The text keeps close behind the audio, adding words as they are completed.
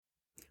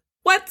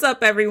What's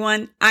up,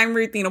 everyone? I'm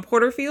Ruthina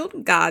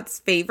Porterfield, God's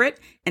favorite,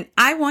 and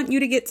I want you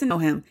to get to know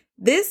him.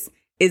 This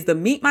is the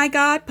Meet My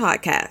God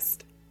podcast.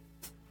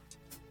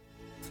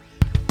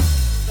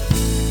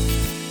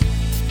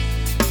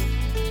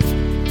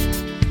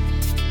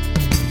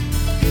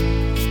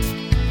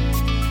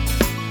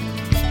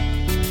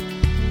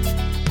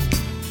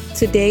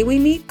 Today we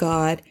meet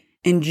God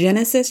in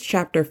Genesis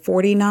chapter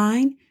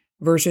 49,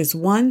 verses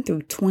 1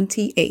 through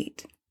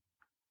 28.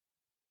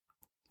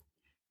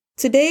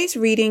 Today's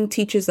reading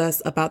teaches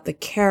us about the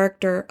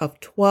character of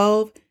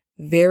 12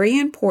 very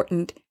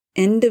important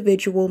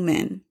individual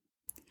men.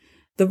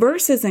 The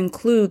verses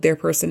include their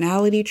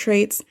personality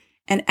traits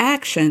and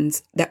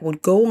actions that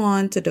would go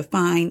on to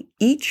define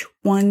each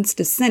one's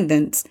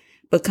descendants,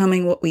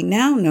 becoming what we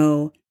now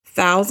know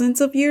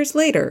thousands of years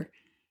later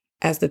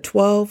as the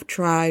 12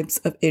 tribes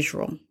of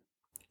Israel.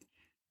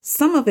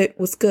 Some of it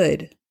was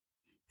good,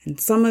 and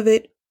some of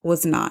it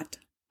was not.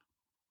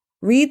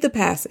 Read the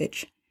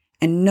passage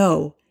and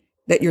know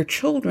that your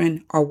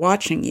children are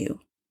watching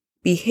you.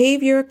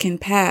 Behavior can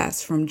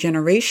pass from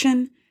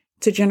generation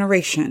to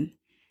generation.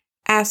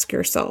 Ask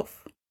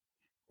yourself,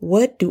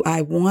 what do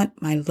I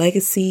want my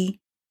legacy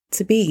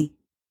to be?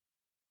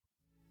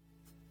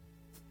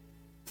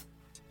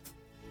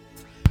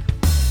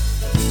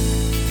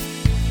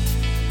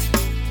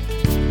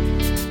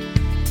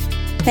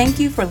 Thank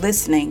you for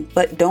listening,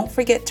 but don't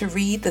forget to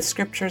read the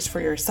scriptures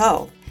for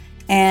yourself.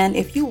 And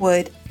if you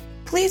would,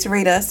 please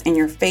rate us in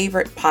your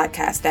favorite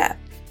podcast app.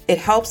 It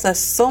helps us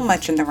so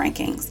much in the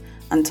rankings.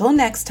 Until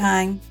next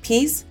time,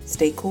 peace,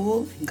 stay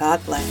cool, and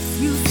God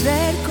bless. You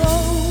said go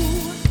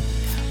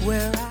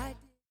where